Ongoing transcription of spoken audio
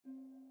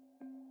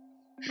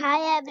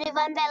Hi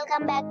everyone,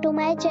 welcome back to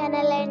my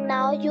channel and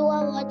now you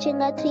are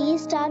watching a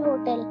 3-star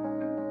hotel.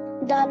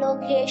 The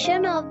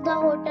location of the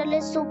hotel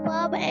is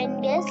superb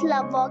and guests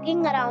love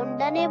walking around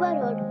the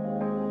neighborhood.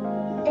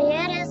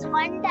 There is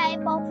one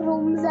type of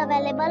rooms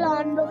available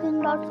on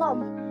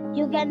booking.com.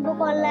 You can book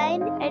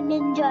online and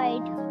enjoy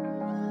it.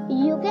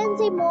 You can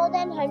see more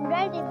than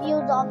 100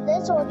 reviews of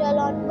this hotel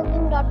on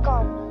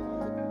booking.com.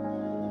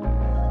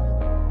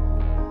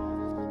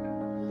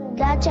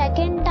 The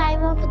check-in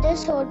time of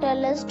this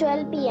hotel is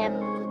 12 p.m.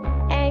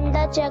 and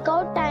the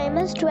check-out time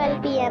is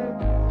 12 p.m.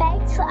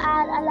 Pets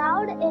are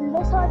allowed in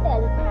this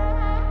hotel.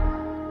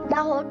 The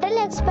hotel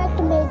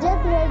accepts major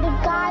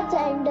credit cards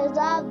and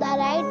reserves the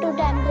right to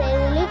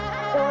temporarily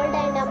hold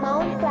an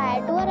amount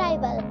prior to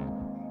arrival.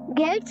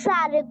 Guests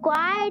are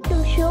required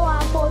to show a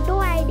photo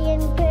ID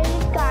and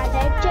credit card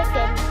at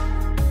check-in.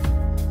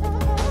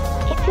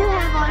 If you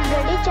have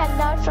already checked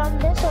out from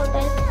this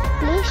hotel,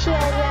 please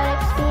share your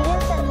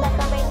experience in the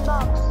comment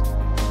box.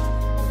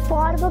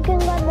 For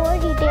booking or more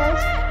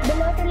details,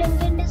 below to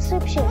link in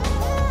description.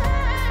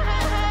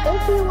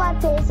 If you are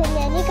facing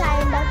any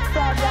kind of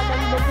problem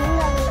in booking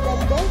a room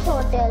in this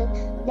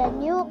hotel,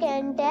 then you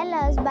can tell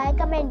us by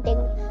commenting.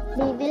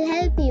 We will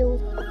help you.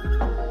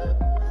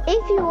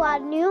 If you are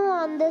new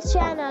on this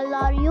channel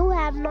or you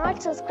have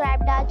not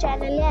subscribed our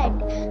channel yet,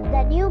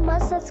 then you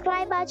must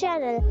subscribe our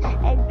channel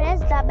and press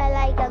the bell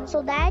icon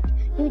so that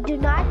you do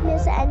not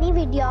miss any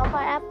video of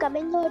our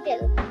upcoming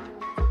hotel.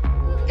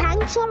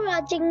 Thanks for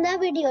watching the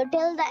video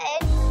till the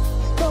end.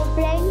 So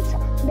friends,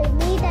 we'll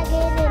meet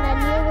again in a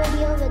new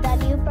video with a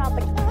new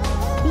property.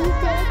 Be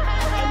safe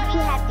and be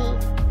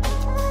happy.